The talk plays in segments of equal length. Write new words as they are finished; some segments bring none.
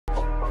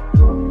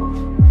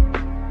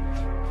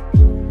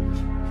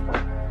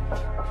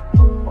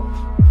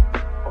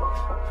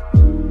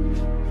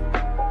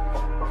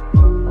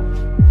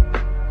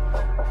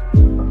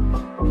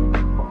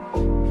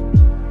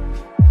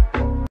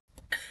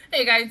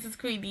Hey guys, it's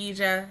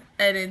Queendija,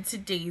 and in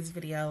today's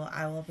video,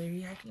 I will be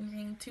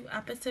reacting to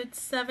episode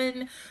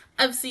 7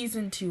 of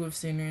season 2 of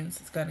Tsurune.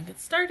 It's gonna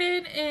get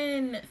started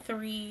in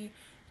 3,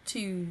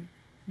 2,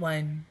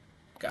 1,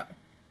 go.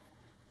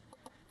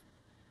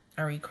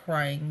 Are we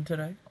crying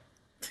today?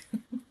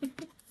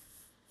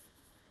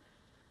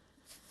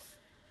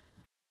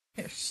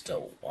 There's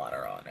still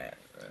water on it.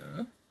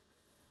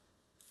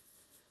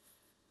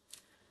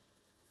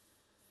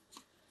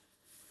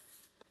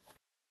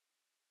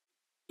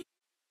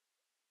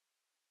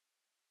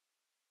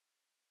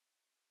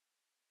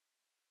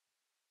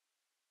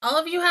 All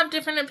of you have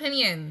different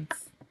opinions.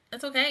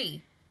 It's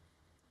okay.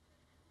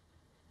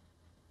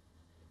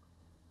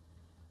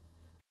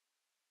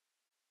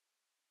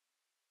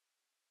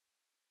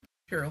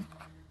 True.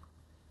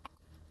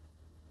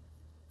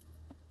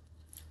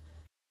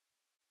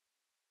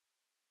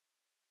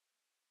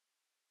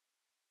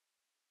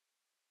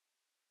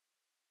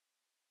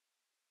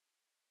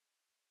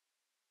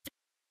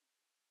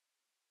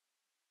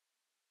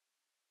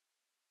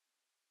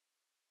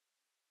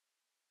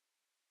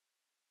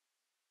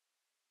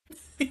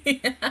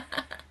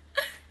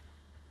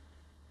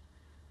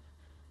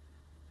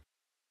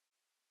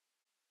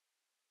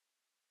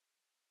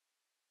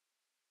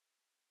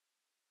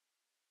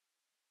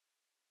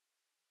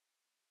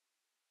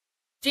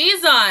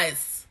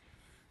 Jesus!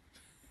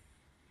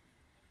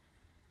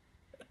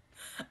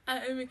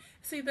 I mean,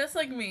 see, that's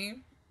like me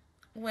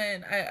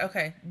when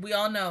okay, we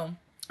all know,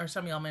 or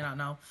some of y'all may not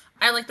know,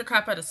 I like the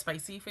crap out of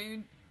spicy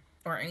food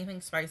or anything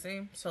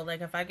spicy. So,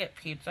 like, if I get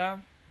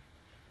pizza,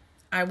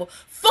 I will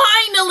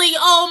finally.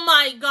 Oh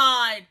my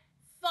god!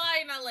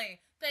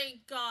 Finally,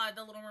 thank God,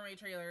 the Little Mermaid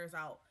trailer is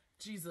out.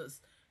 Jesus.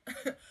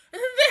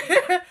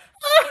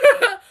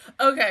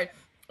 Okay,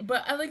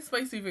 but I like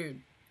spicy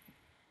food.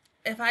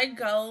 If I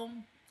go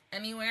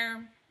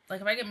anywhere,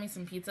 like if I get me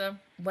some pizza,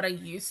 what I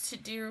used to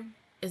do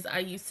is I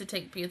used to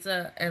take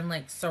pizza and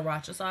like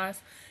sriracha sauce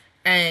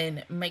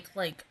and make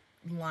like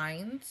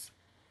lines.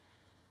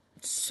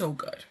 So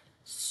good.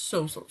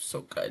 So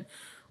good.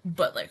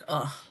 But like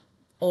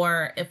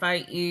or if I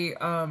eat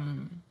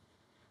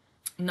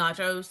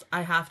nachos,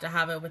 I have to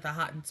have it with a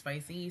hot and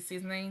spicy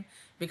seasoning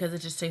because it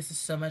just tastes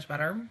so much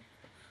better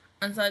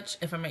and such.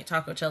 If I make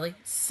taco chili,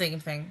 same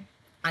thing.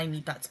 I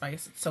need that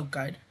spice. It's so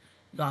good.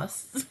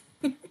 Yes.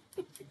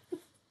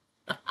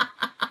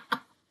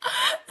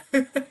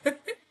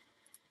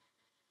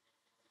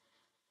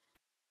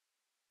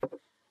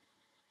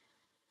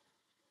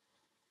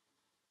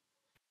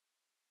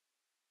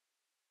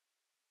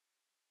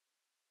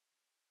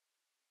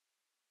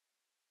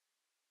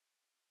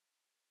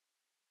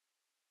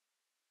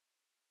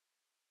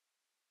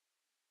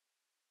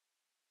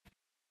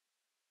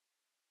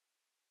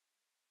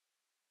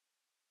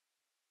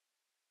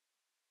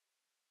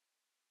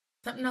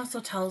 Something also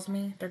tells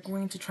me they're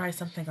going to try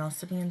something else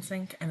to be in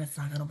sync, and it's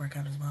not going to work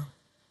out as well.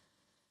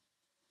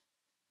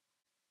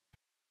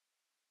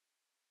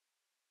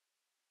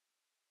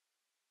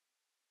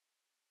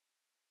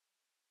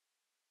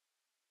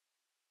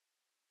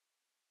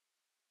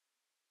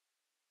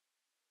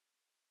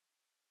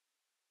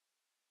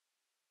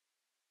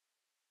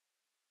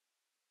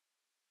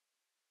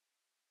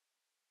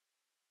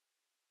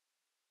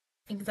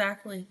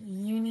 Exactly.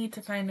 You need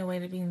to find a way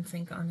to be in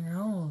sync on your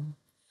own,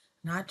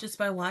 not just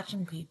by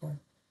watching people.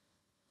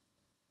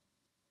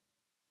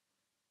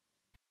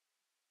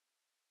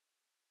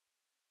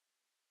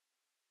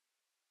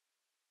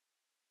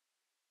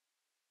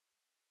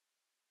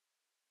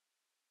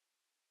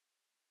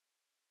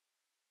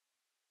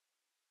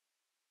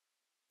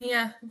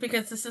 Yeah,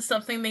 because this is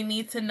something they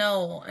need to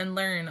know and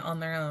learn on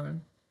their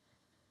own.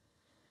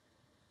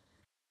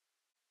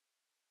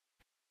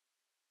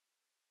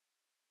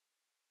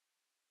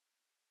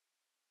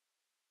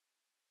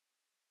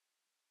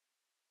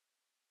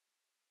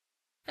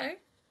 Okay.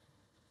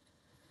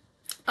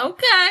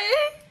 Okay.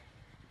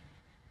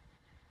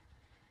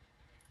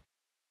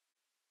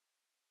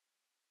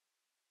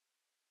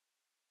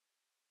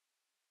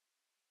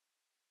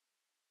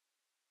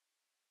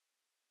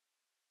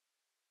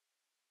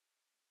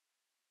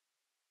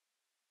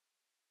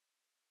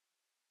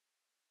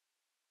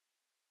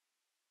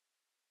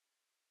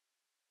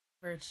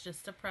 Or it's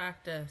just a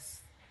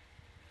practice.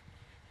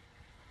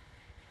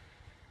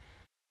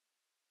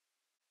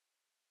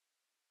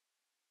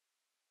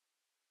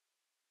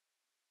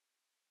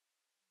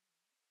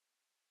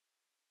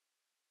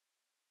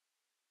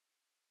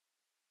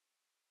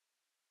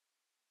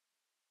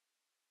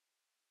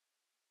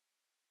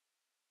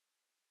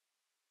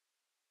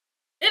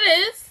 It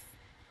is.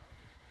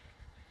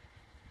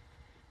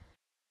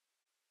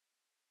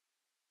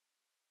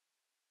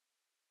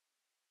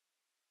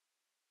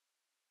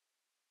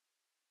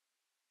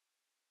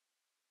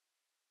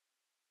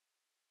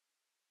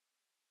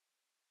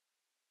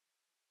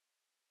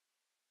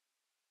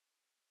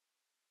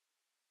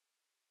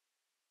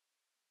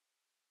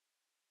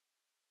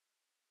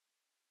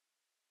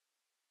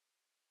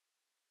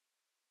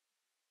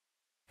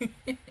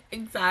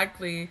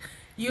 Exactly.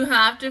 You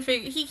have to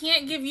figure. He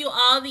can't give you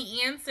all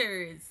the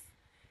answers.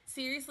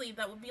 Seriously,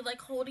 that would be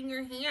like holding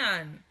your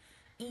hand.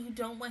 And you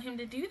don't want him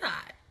to do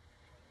that.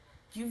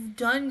 You've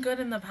done good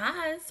in the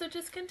past, so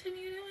just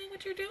continue doing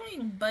what you're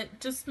doing, but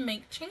just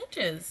make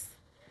changes.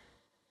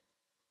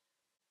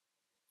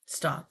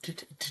 Stop.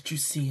 Did you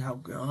see how.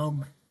 Oh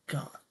my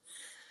god.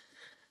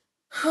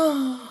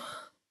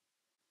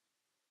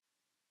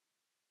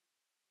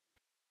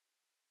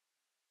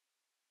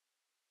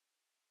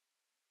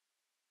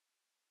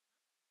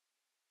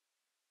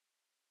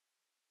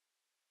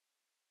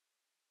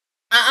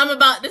 I'm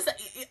about to say.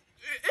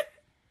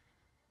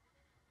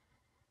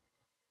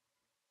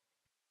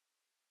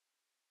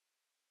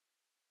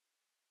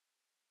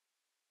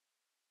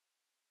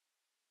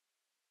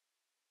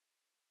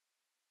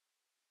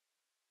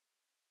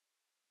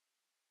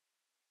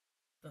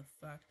 The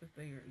fact that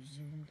they are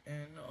zoomed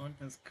in on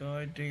his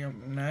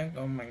goddamn neck.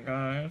 Oh my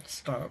god.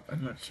 Stop.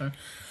 I'm not sure.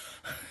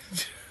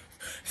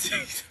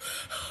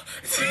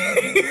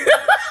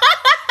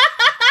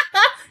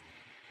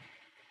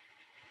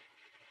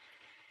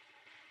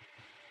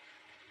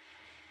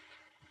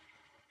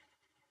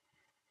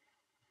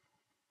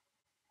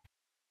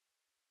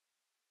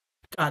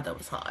 God, that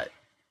was hot.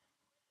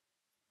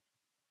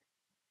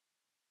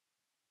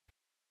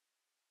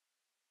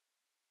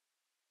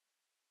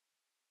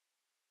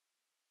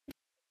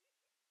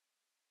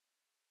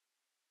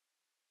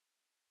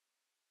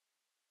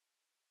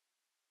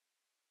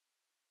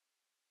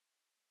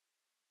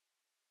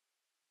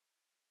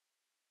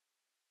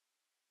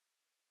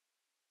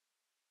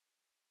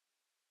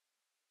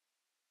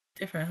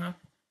 Different, huh?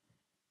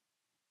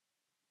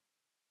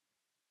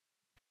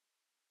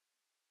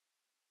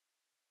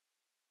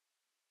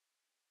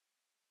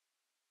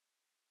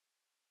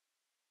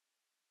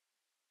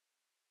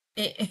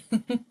 It,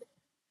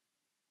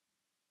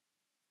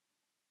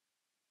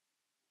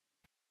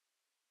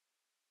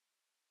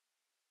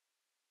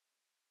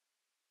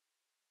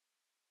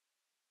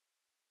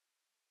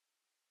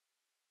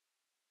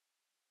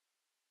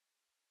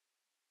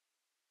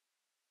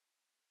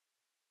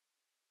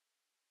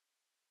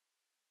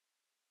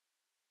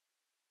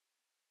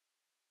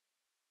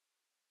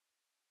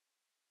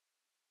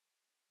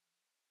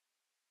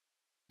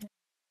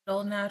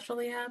 it'll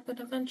naturally happen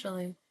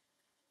eventually.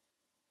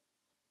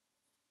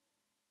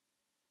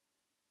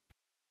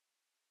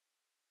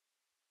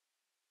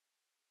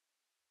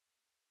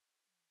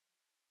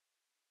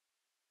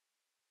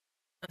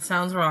 That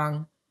sounds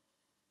wrong.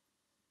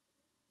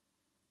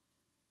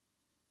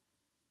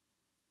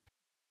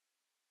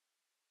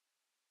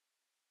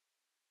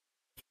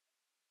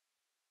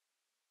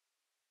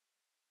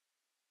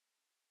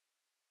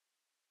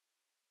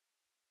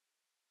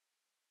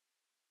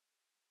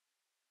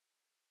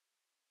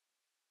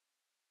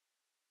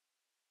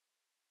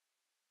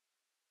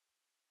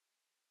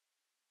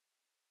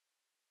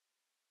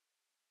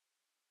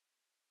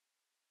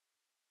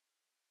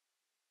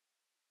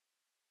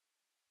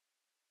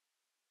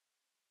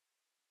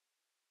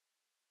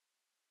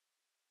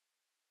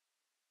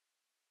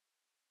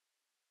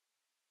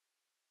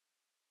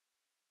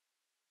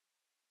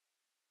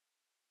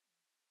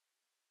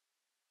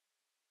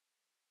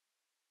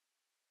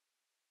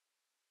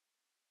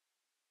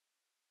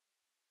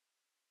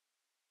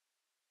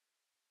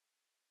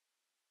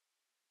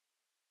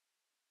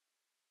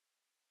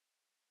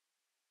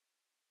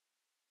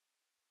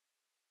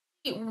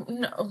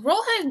 No,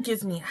 Rollhead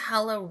gives me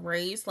hella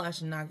Ray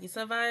slash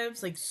Nagisa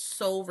vibes, like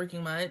so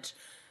freaking much.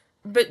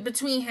 But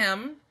between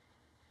him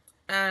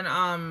and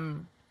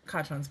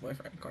Kachan's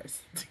boyfriend, of course.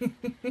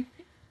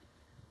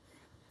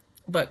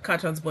 But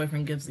Kachan's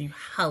boyfriend gives you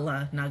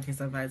hella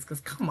Nagisa vibes,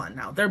 because come on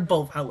now, they're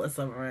both hella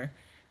summer.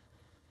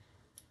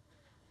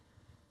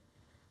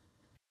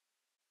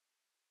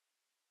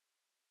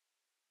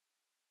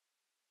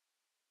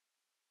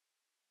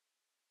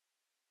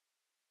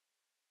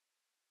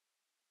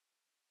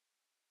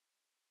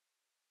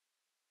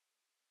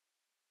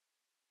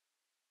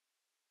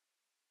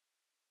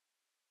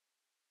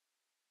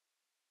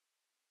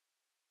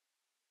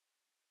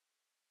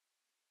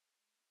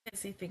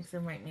 Because he thinks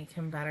it might make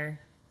him better.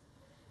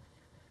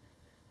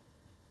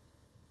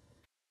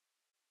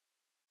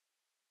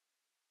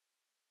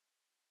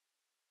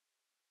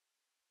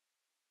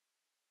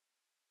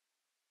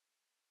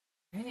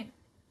 Right?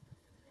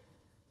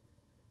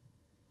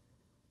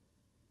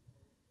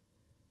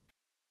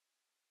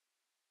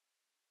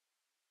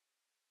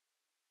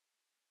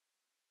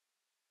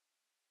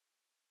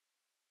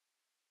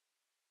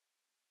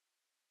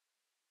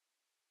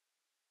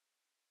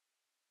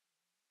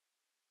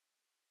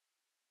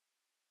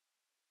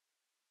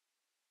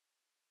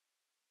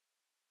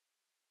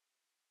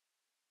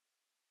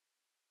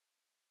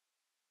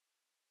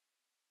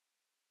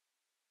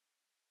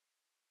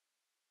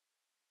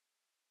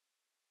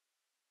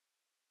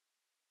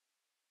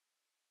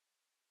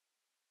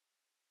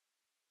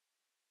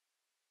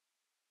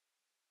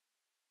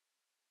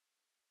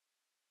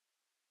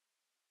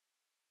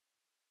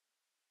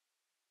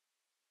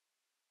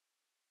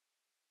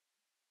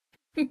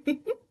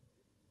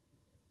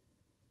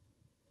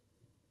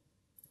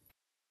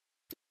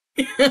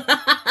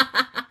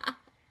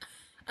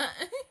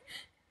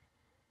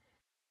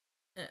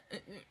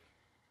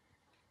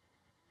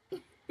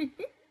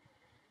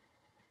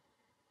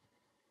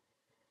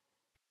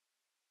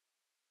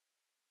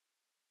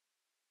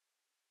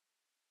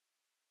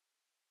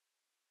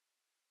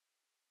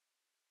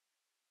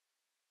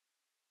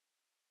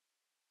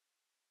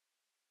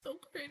 So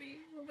pretty.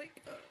 Oh my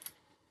god.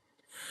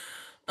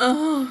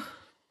 Oh.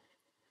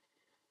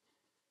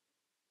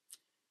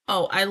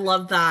 Oh, I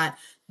love that.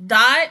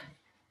 That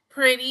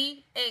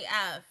pretty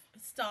AF.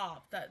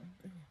 Stop.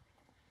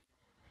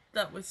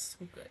 That was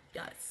so good.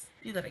 Yes.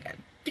 Do that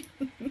again.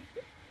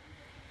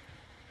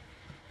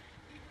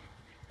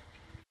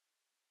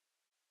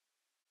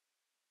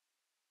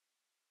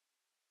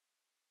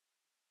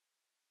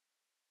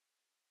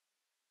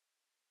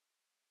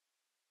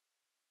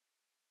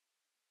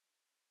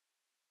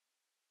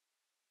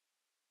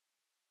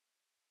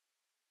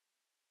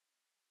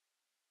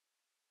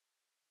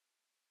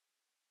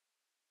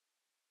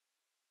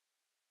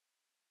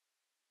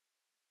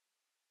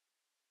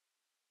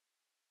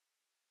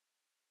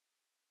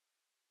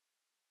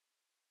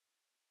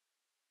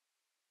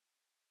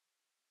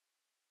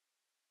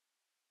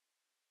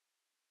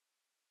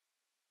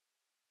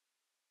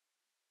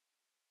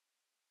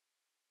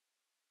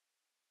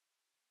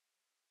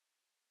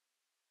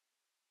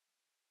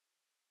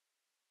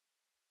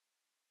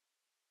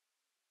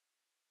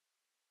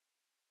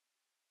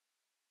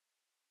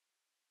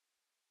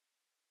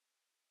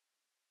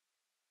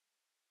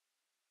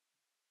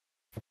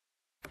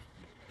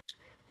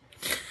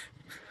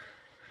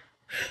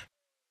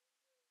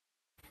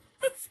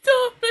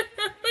 Stop it.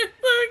 It's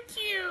so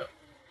cute.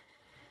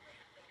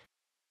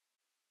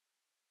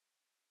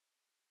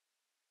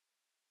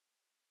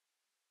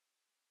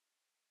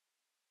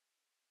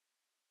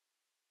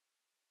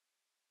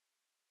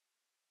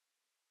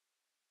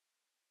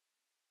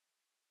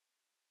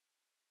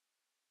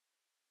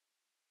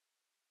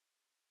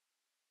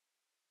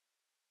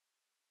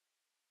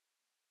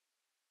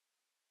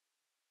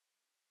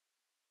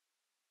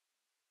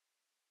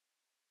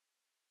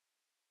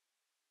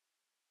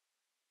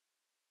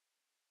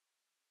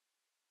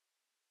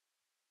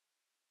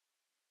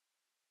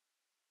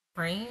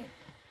 Right?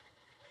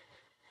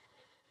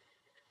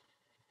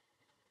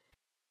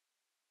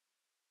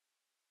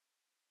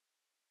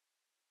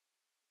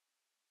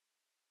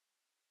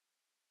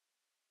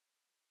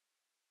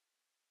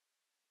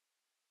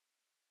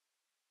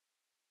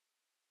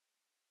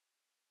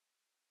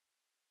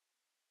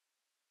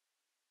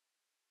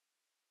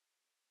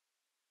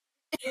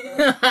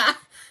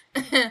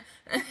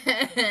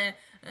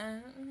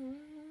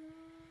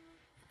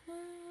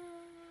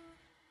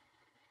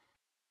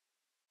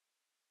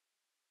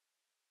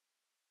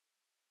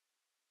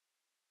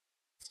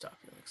 Stop,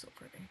 you look so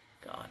pretty.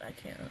 God, I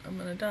can't. I'm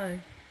gonna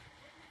die.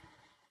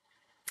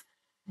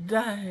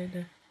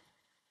 Died.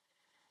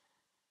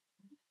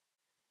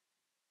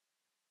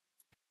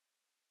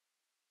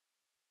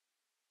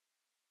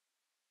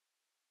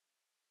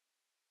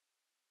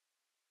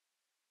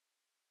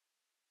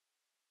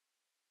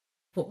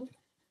 Oh.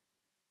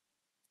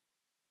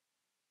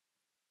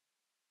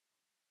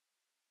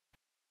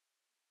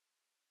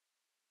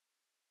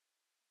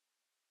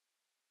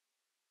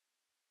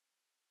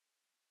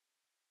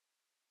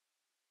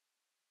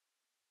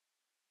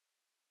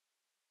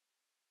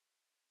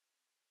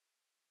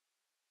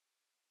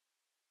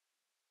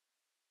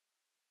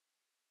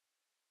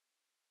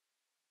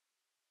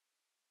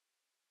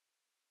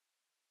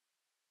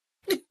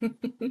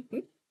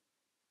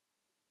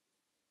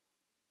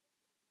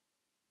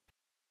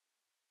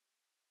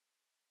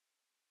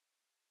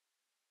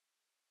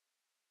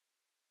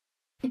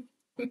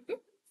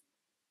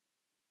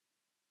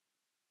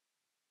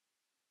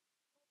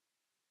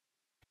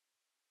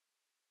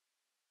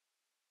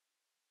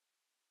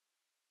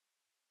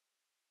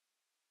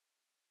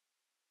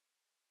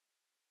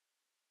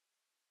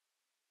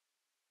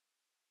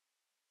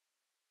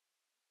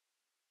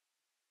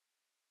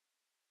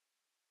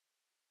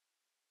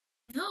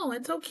 No,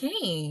 it's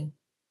okay.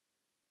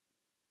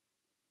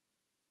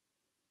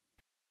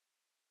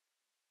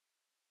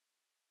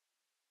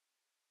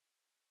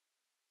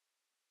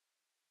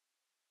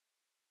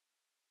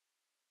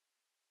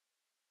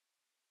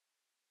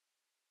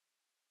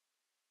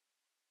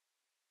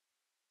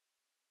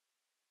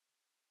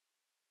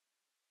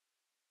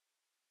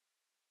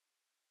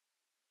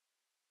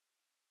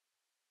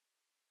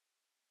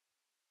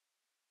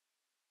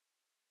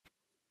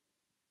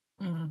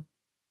 Mm.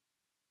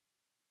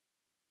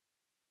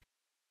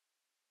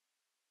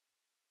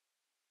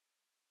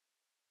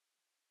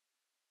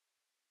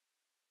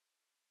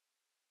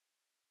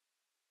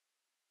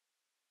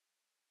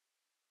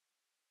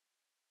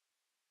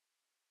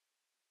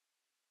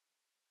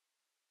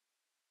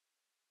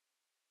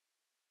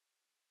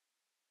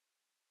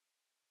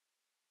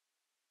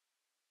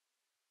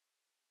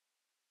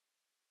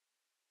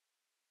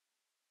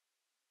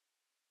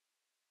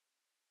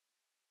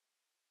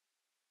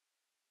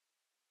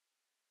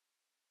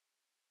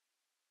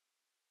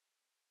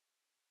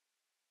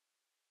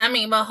 I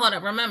mean, but hold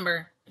up.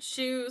 Remember,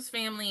 Shu's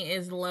family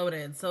is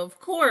loaded, so of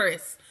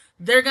course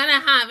they're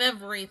gonna have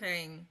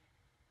everything.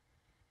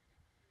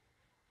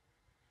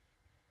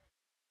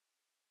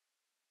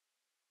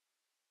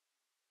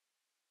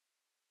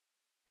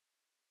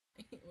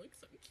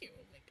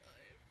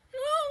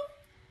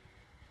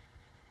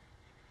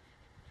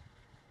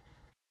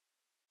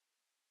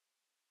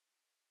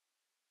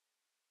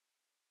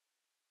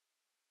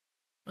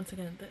 Once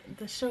again,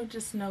 the show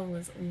just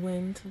knows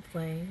when to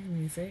play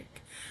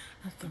music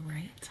at the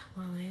right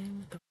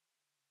time,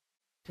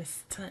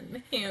 just to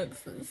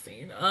enhance the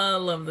scene. Oh, I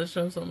love the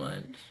show so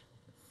much.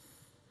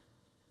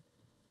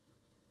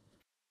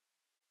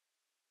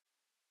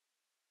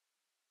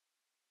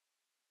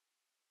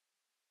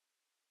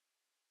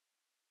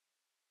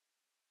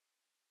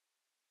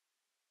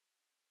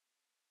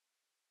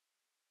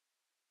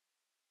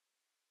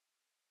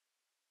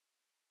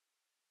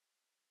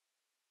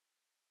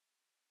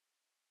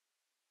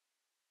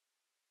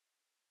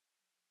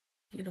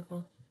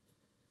 Beautiful.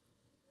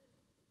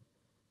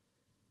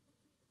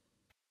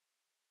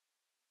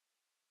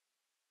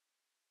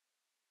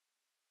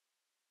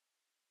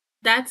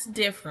 That's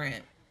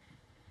different.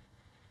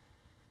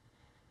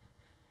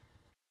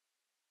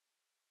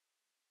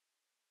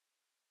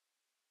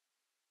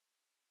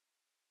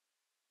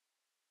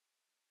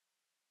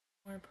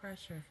 More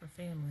pressure for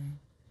family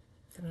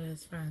than it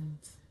is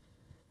friends.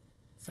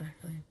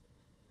 Exactly.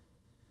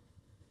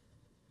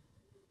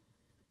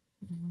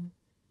 Mm-hmm.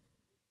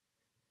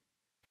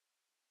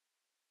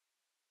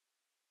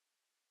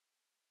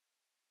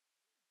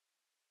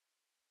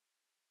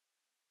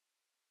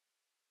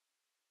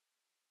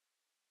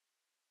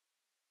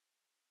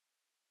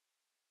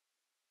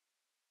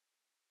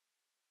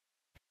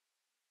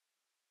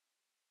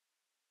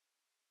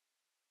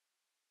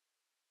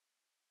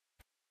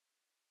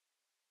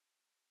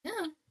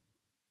 Yeah,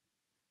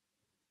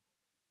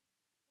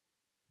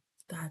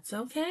 that's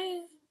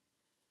okay.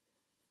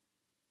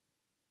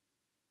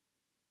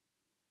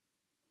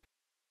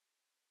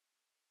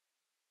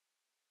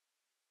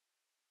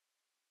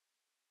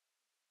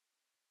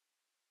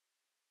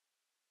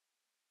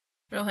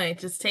 Okay,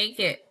 just take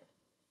it.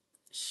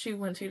 She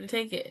wants you to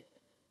take it.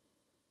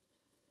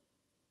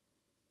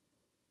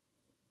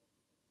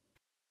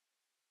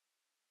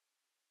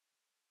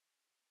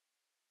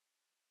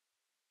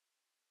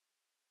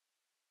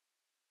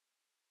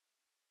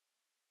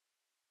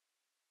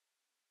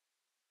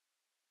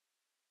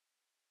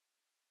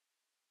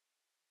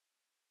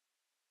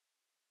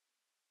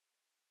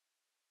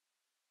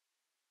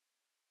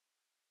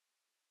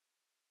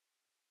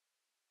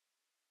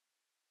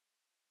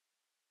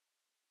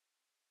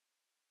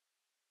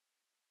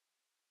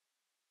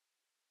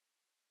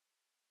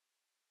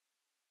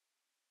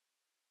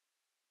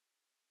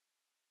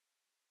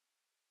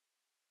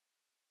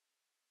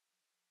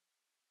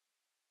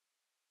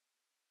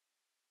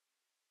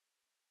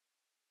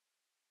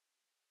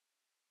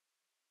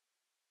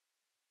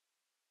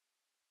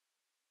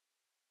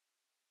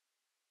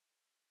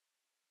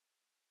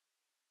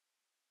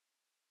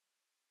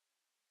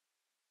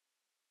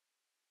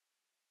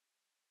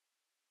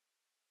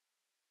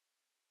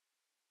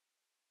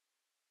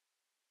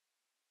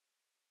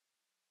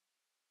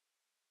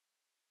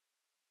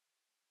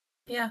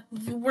 Yeah,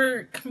 you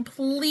were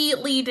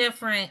completely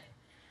different.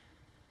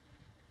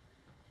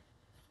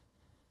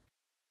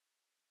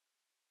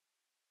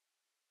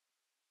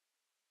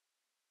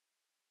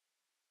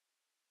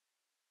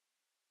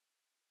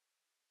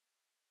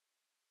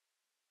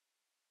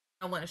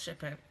 I want to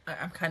ship it.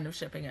 I'm kind of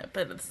shipping it,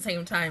 but at the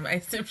same time, I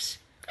ship.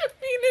 I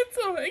mean, it's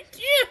so like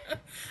yeah.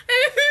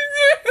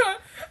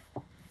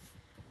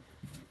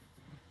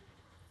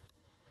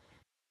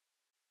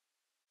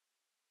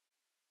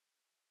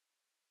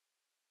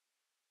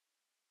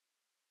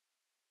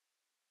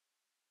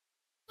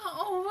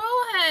 Oh,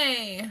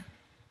 Rohe.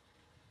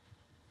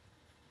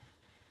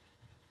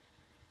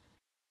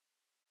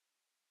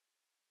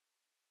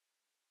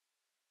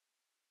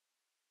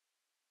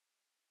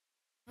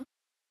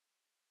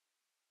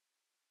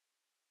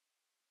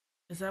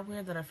 Is that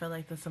weird that I feel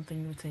like there's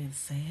something you would say in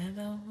Seiya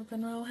though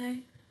within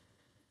Rohe?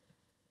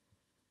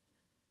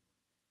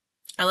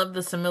 I love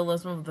the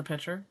symbolism of the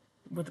picture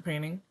with the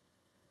painting.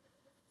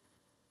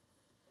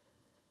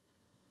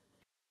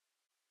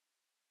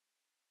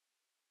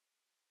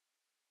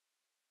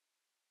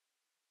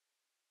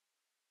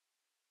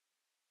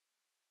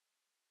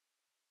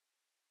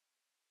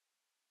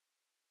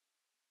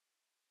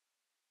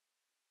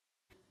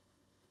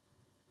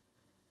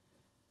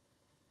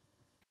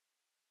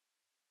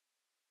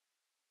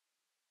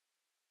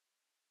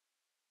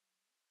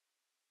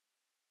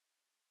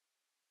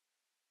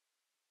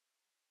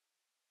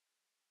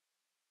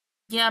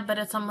 Yeah, but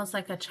it's almost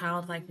like a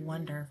childlike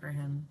wonder for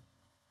him.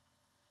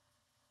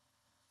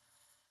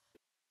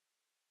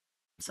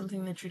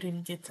 Something that you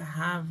didn't get to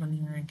have when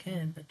you were a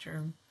kid, but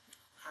you're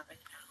having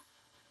now.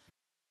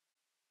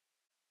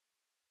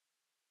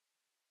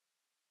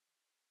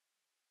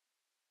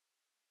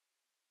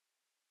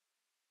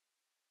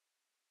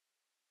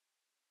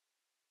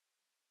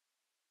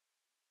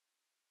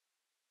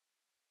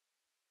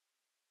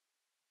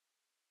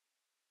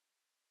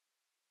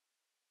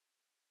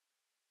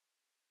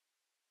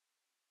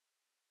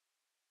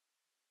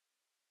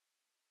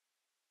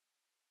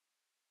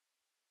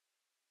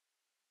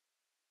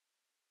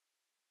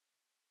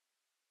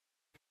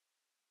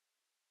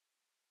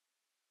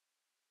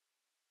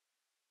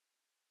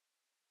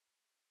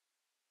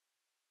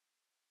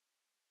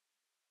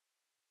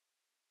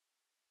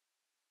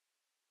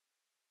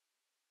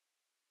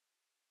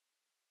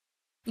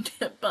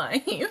 But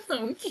he's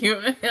so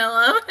cute. I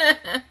love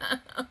him.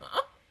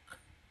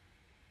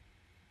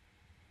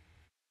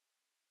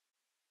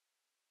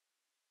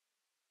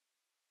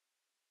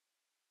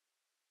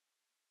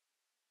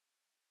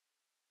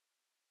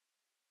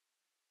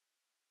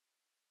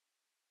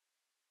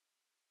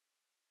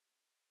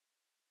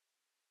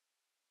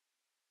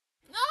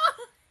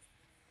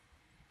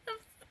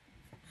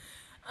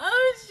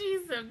 Oh,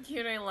 she's so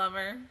cute. I love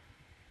her.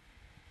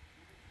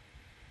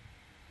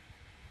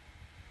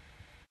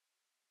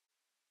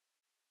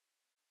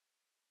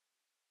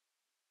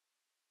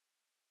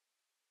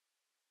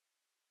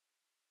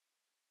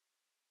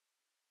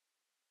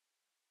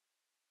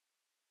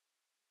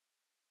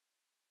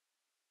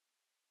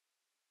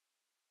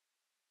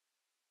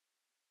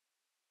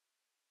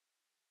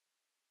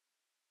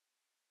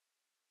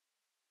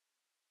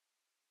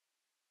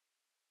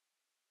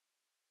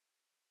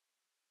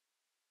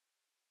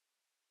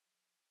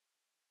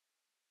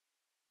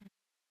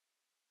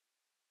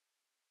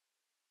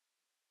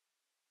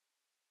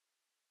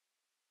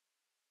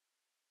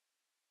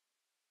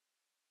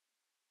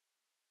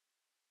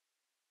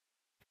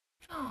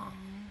 Aww.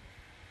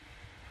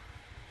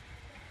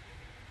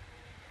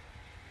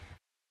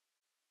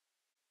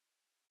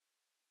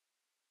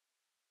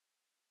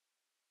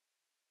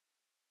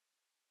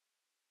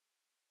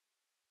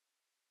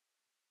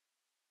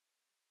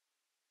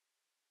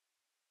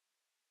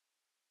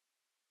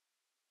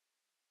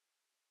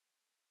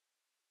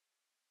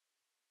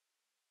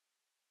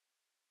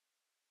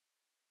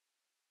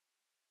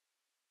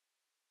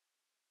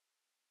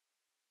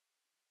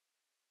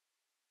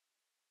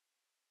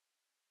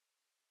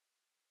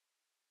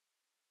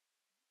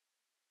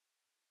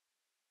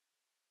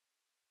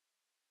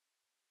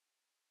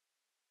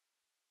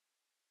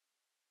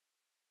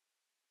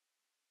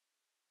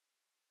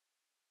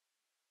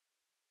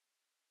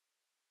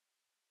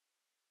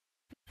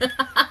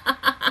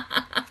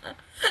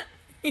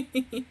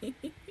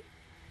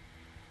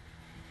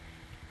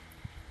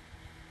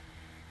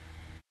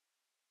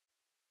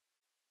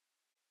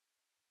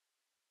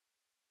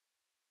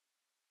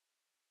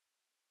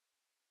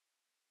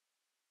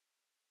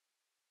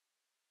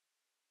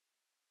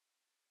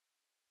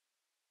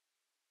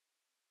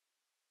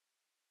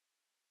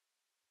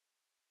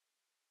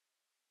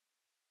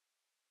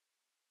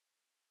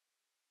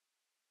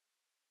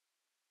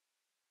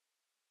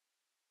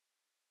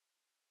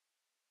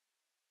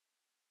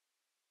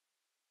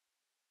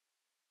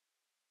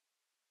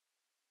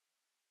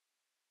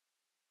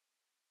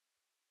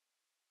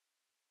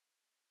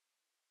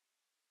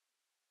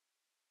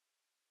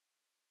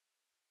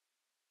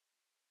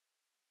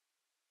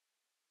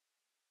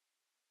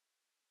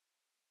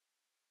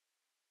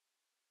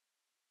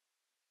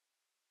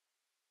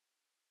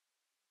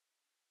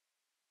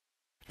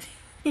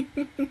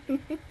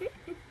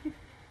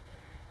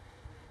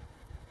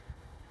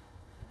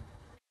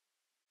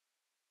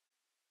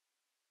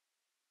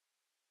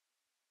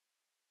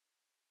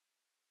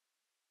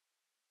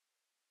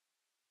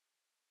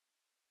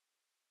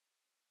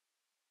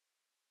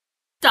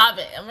 Stop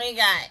it. Oh my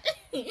god.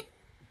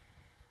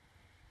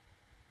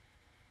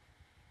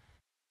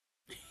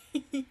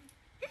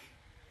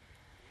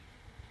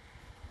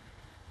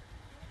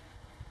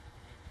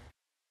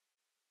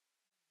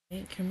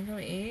 Hey, can we go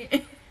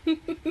eat?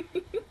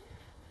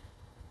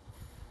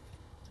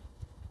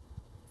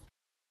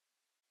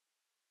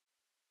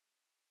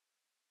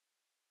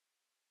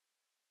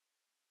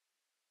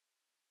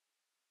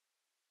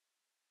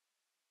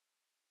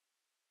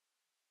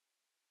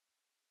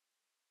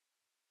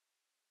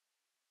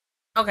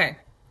 Okay.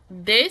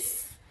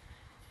 This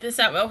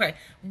okay.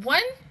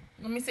 One,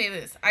 let me say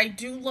this. I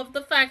do love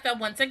the fact that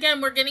once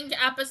again we're getting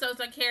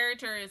episodes on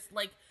characters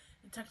like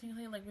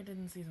technically like we did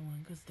in season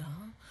one, cause duh.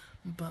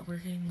 But we're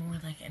getting more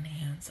like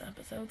enhanced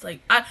episodes.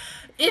 Like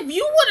if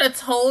you would have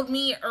told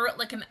me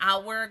like an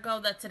hour ago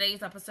that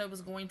today's episode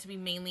was going to be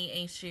mainly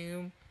a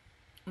Shu,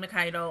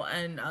 Nikaido,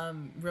 and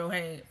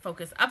Ryohei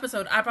focused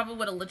episode, I probably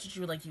would have looked at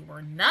you like you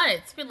were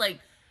nuts. But like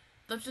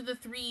those are the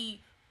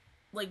three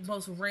like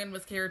most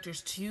randomest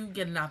characters to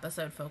get an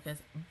episode focus.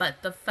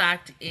 But the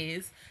fact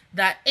is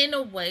that in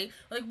a way,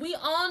 like we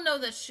all know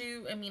that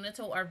Shu and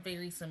Minato are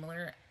very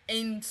similar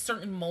in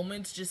certain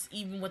moments, just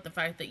even with the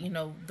fact that, you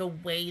know, the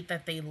way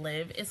that they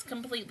live is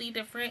completely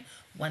different.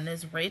 One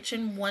is rich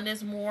and one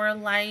is more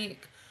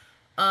like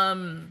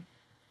um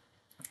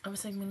I would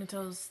say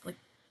Minato's like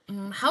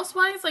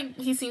house-wise, like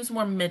he seems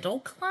more middle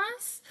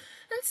class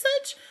and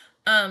such.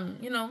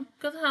 You know,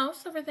 good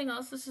house, everything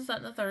else. This is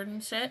at the third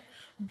and shit.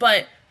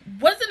 But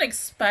wasn't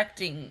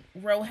expecting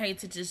Rohei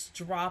to just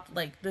drop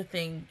like the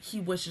thing he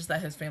wishes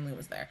that his family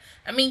was there.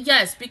 I mean,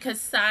 yes, because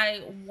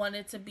Sai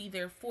wanted to be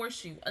there for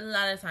Shu a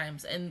lot of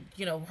times, and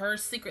you know, her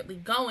secretly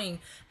going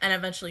and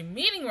eventually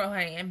meeting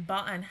Rohei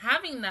and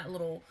having that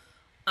little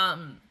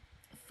um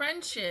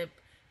friendship,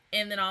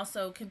 and then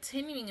also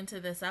continuing into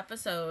this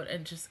episode,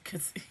 and just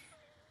because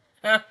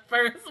at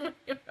first when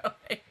you know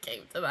it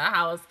came to the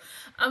house,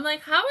 I'm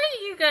like, how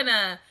are you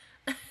gonna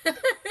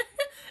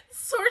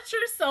sort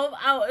stretch yourself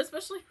out,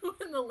 especially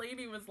when the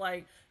lady was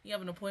like, you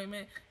have an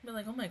appointment. Be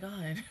like, oh my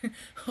god,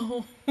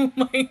 oh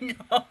my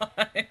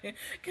god,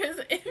 because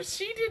if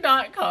she did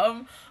not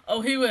come,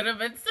 oh, he would have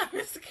been so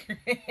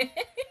scared.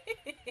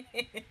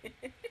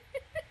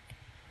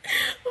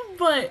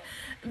 But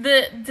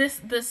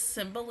the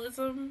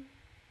symbolism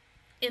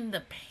in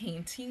the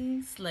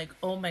paintings, like,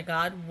 oh my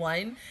god,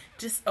 one,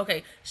 just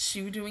okay,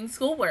 Shu doing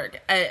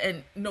schoolwork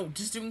and no,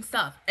 just doing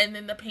stuff, and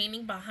then the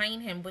painting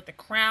behind him with the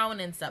crown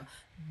and stuff,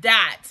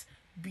 that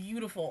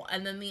beautiful.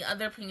 And then the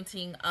other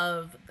painting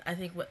of, I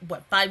think,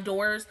 what, five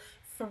doors,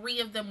 three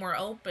of them were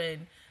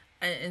open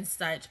and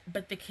such,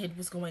 but the kid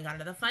was going out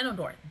of the final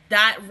door.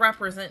 That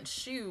represents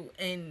Shu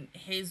and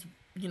his,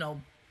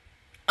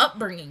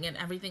 upbringing and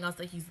everything else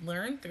that he's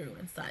learned through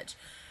and such.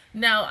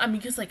 Now, I mean,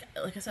 because like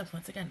I said,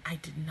 once again, I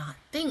did not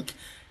think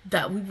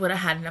that we would have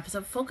had an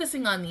episode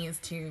focusing on these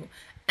two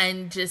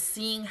and just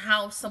seeing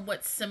how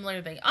somewhat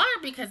similar they are,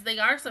 because they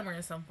are similar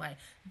in some way.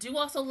 Do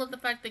also love the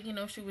fact that,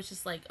 she was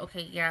just like,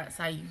 okay, yeah,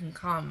 Sai, you can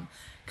come.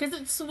 Because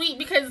it's sweet,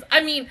 because,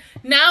 I mean,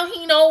 now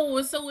he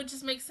knows, so it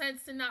just makes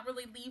sense to not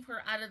really leave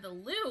her out of the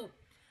loop.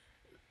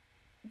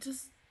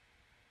 Just...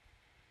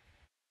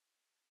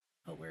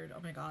 Oh, weird.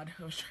 Oh my god.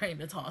 I was trying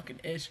to talk and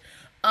ish.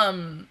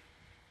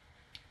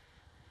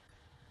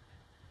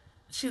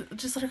 She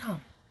just let her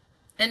come.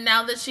 And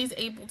now that she's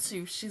able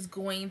to, she's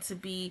going to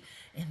be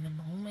in the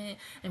moment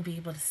and be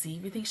able to see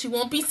everything. She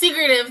won't be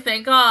secretive,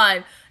 thank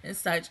God, and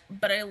such.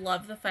 But I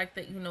love the fact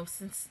that,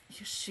 since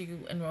Shu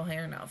and Rohei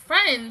are now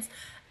friends,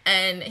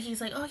 and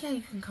he's like, oh yeah,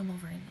 you can come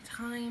over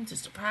anytime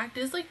just to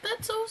practice. Like,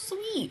 that's so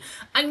sweet.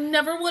 I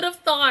never would have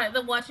thought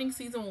that watching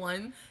season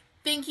 1,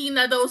 thinking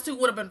that those two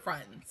would have been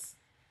friends.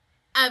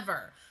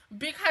 Ever.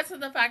 Because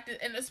of the fact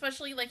that, and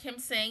especially like him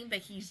saying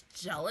that he's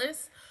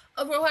jealous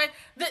of Rohei,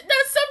 that's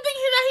something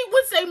that he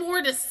would say more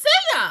to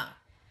Seiya.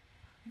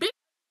 Because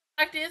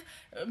the fact is,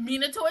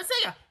 Minato and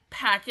Seiya,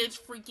 package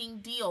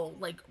freaking deal.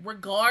 Like,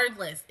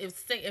 regardless,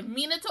 if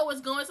Minato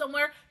is going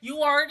somewhere,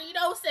 you already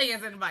know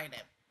Seiya's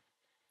invited.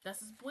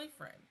 That's his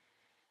boyfriend.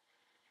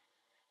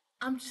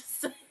 I'm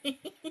just saying. We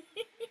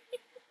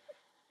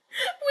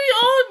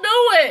all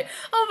know it.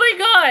 Oh my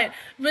god.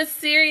 But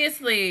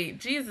seriously,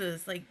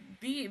 Jesus, like,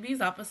 these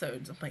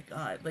episodes, oh my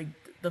god, like,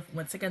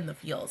 once again, the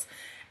feels.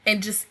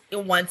 And just,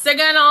 once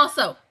again,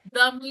 also,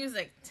 the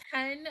music,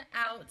 10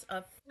 out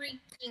of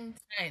freaking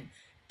 10.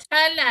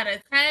 10 out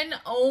of 10,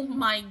 oh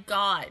my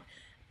god.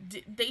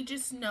 They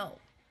just know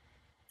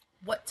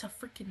what to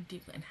freaking do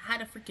and how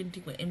to freaking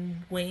do it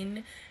and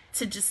when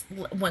to just,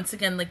 once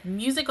again, like,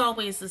 music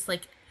always just,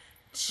 like,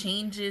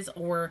 changes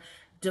or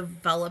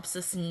develops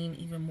a scene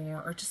even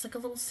more, or just, like, a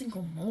little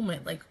single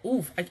moment. Like,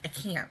 oof, I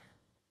can't.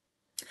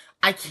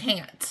 I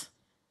can't.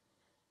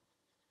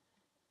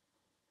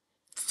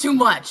 It's too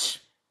much.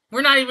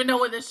 We're not even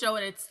knowing this show,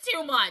 and it's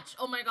too much.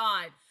 Oh my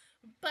god.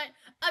 But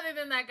other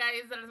than that,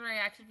 guys, that is my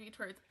reaction view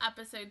towards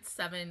episode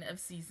 7 of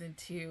season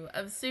 2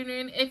 of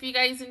Tsurune. If you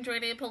guys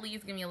enjoyed it,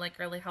 please give me a like. It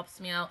really helps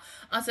me out.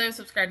 Also,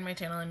 subscribe to my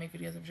channel. I make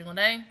videos every single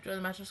day. Join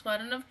the Master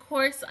Squad. And of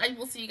course, I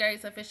will see you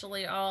guys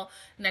officially all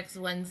next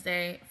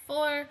Wednesday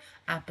for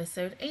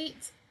episode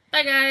 8.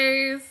 Bye,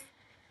 guys.